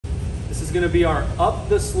is going to be our up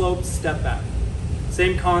the slope step back.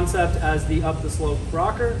 Same concept as the up the slope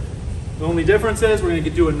rocker. The only difference is we're going to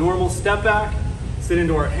do a normal step back, sit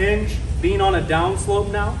into our hinge, being on a down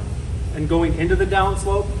slope now, and going into the down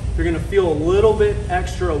slope, you're going to feel a little bit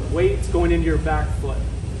extra weight going into your back foot.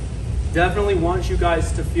 Definitely want you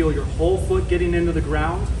guys to feel your whole foot getting into the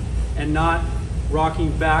ground and not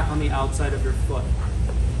rocking back on the outside of your foot.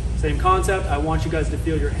 Same concept, I want you guys to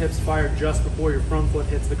feel your hips fire just before your front foot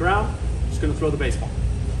hits the ground. Just going to throw the baseball.